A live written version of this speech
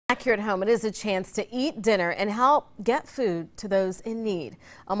Here at home, it is a chance to eat dinner and help get food to those in need.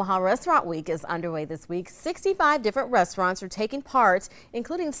 Omaha Restaurant Week is underway this week. 65 different restaurants are taking part,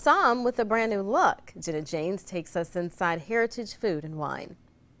 including some with a brand new look. Jenna James takes us inside Heritage Food and Wine.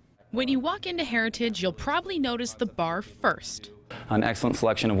 When you walk into Heritage, you'll probably notice the bar first. An excellent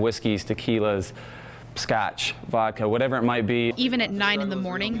selection of whiskeys, tequilas, scotch, vodka, whatever it might be. Even at 9 in the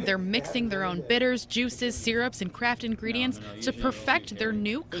morning, they're mixing their own bitters, juices, syrups, and craft ingredients to perfect their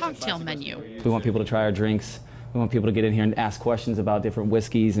new cocktail menu. We want people to try our drinks. We want people to get in here and ask questions about different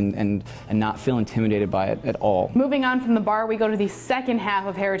whiskeys and not feel intimidated by it at all. Moving on from the bar, we go to the second half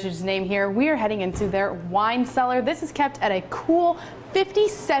of Heritage's name here. We are heading into their wine cellar. This is kept at a cool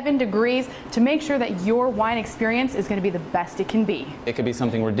 57 degrees to make sure that your wine experience is going to be the best it can be. It could be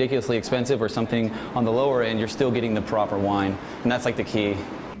something ridiculously expensive or something on the lower end. You're still getting the proper wine, and that's like the key.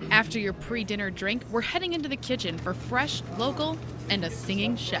 After your pre-dinner drink, we're heading into the kitchen for fresh, local, and a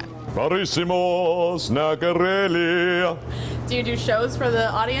singing chef. Barissimos, Nagarelli. Do you do shows for the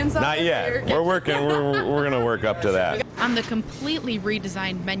audience? Not yet. We're working. We're going to work up to that. On the completely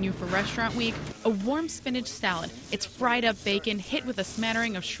redesigned menu for Restaurant Week, a warm spinach salad. It's fried up bacon, hit with a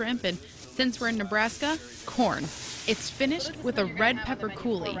smattering of shrimp, and since we're in Nebraska, corn. It's finished with a red pepper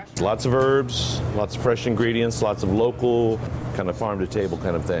coulis. Lots of herbs, lots of fresh ingredients, lots of local, kind of farm to table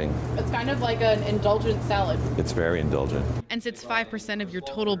kind of thing. It's kind of like an indulgent salad. It's very indulgent. And since 5% of your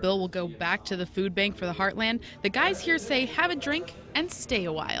total bill will go back to the food bank for the Heartland, the guys here say have a drink and stay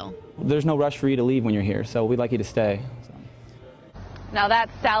a while. There's no rush for you to leave when you're here, so we'd like you to stay. Now that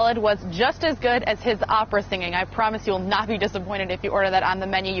salad was just as good as his opera singing. I promise you will not be disappointed if you order that on the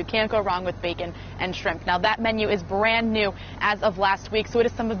menu. You can't go wrong with bacon and shrimp. Now that menu is brand new as of last week, so it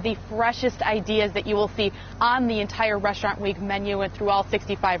is some of the freshest ideas that you will see on the entire Restaurant Week menu and through all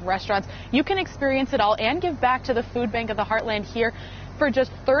 65 restaurants. You can experience it all and give back to the food bank of the Heartland here for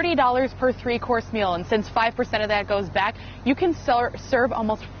just $30 per 3-course meal. And since 5% of that goes back, you can serve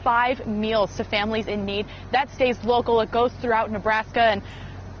almost 5 meals to families in need. That stays local. It goes throughout Nebraska, and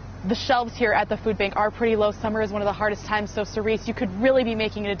the shelves here at the food bank are pretty low. Summer is one of the hardest times, so Cerise, you could really be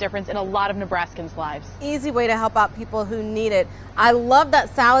making a difference in a lot of Nebraskans' lives. Easy way to help out people who need it. I love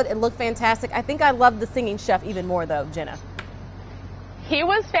that salad. It looked fantastic. I think I love the singing chef even more, though, Jenna. He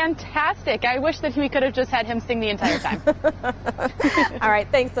was fantastic. I wish that we could have just had him sing the entire time. All right,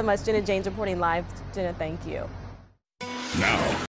 thanks so much, Jenna James reporting live. Jenna, thank you. Now.